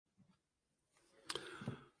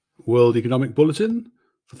World Economic Bulletin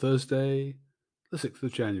for Thursday, the 6th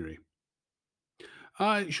of January.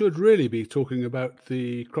 I should really be talking about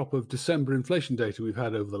the crop of December inflation data we've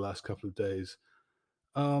had over the last couple of days.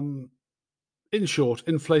 Um, in short,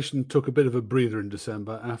 inflation took a bit of a breather in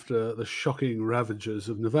December after the shocking ravages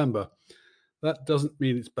of November. That doesn't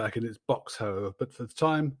mean it's back in its box, however, but for the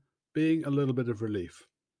time being a little bit of relief.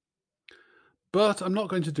 But I'm not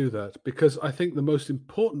going to do that because I think the most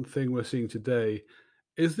important thing we're seeing today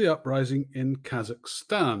is the uprising in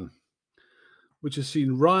Kazakhstan, which has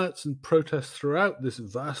seen riots and protests throughout this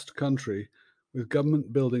vast country, with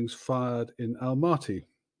government buildings fired in Almaty.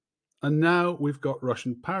 And now we've got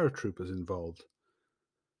Russian paratroopers involved.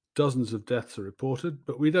 Dozens of deaths are reported,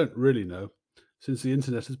 but we don't really know, since the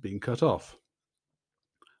internet has been cut off.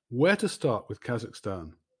 Where to start with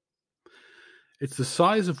Kazakhstan? It's the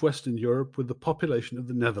size of Western Europe with the population of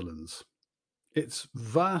the Netherlands. Its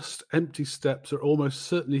vast empty steppes are almost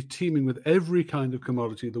certainly teeming with every kind of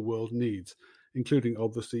commodity the world needs, including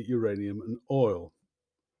obviously uranium and oil.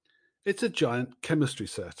 It's a giant chemistry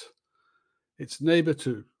set. It's neighbor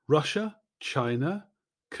to Russia, China,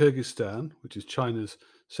 Kyrgyzstan, which is China's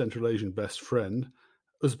Central Asian best friend,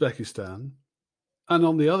 Uzbekistan, and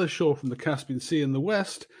on the other shore from the Caspian Sea in the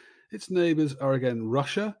west, its neighbors are again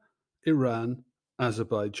Russia, Iran,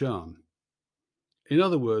 Azerbaijan. In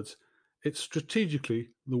other words, it's strategically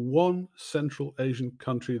the one Central Asian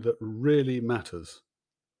country that really matters.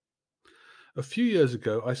 A few years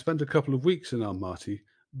ago, I spent a couple of weeks in Almaty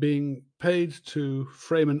being paid to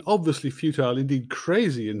frame an obviously futile, indeed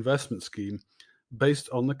crazy investment scheme based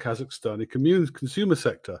on the Kazakhstani consumer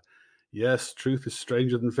sector. Yes, truth is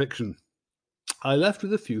stranger than fiction. I left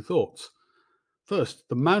with a few thoughts. First,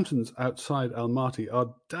 the mountains outside Almaty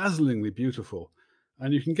are dazzlingly beautiful,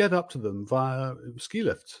 and you can get up to them via ski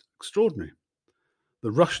lifts. Extraordinary.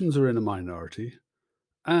 The Russians are in a minority,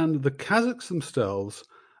 and the Kazakhs themselves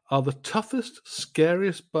are the toughest,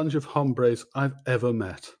 scariest bunch of hombres I've ever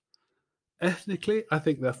met. Ethnically, I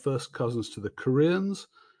think they're first cousins to the Koreans,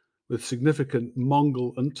 with significant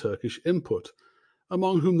Mongol and Turkish input,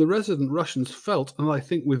 among whom the resident Russians felt, and I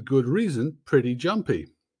think with good reason, pretty jumpy.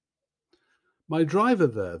 My driver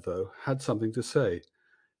there, though, had something to say.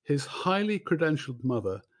 His highly credentialed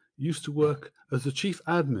mother used to work as the chief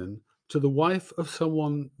admin to the wife of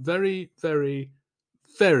someone very, very,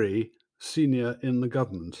 very senior in the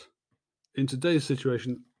government. In today's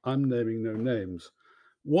situation, I'm naming no names.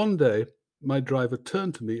 One day, my driver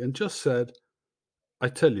turned to me and just said, I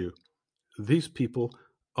tell you, these people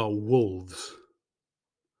are wolves.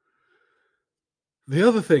 The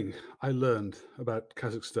other thing I learned about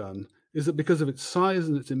Kazakhstan is that because of its size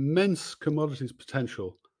and its immense commodities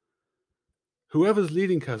potential, whoever's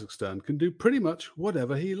leading Kazakhstan can do pretty much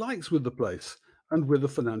whatever he likes with the place and with the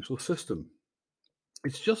financial system.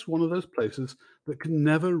 It's just one of those places that can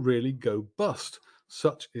never really go bust,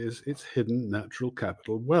 such is its hidden natural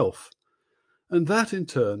capital wealth. And that, in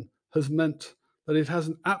turn, has meant that it has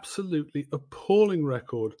an absolutely appalling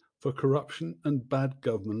record for corruption and bad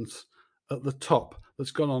governance at the top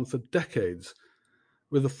that's gone on for decades,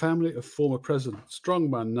 with the family of former President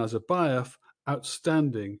Strongman Nazarbayev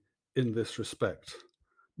outstanding in this respect.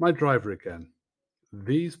 My driver again.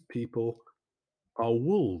 These people are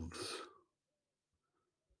wolves.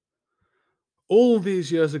 All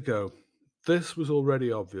these years ago, this was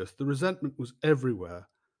already obvious. The resentment was everywhere,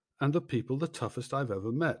 and the people the toughest I've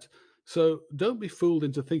ever met. So don't be fooled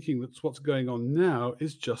into thinking that what's going on now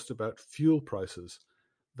is just about fuel prices.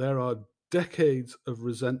 There are decades of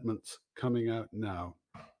resentments coming out now.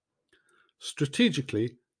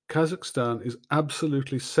 Strategically, Kazakhstan is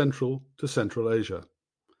absolutely central to Central Asia.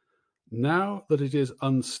 Now that it is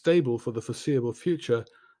unstable for the foreseeable future,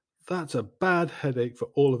 that's a bad headache for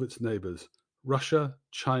all of its neighbors Russia,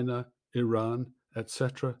 China, Iran,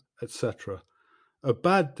 etc., etc. A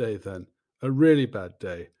bad day, then, a really bad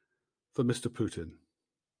day for Mr. Putin.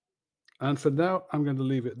 And for now, I'm going to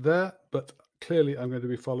leave it there, but clearly I'm going to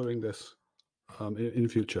be following this in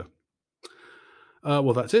future.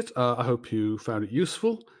 Well, that's it. I hope you found it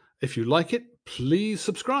useful. If you like it, please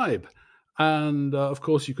subscribe. And of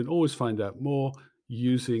course, you can always find out more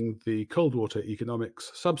using the Cold Water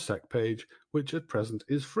Economics Substack page, which at present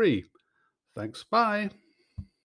is free. Thanks. Bye.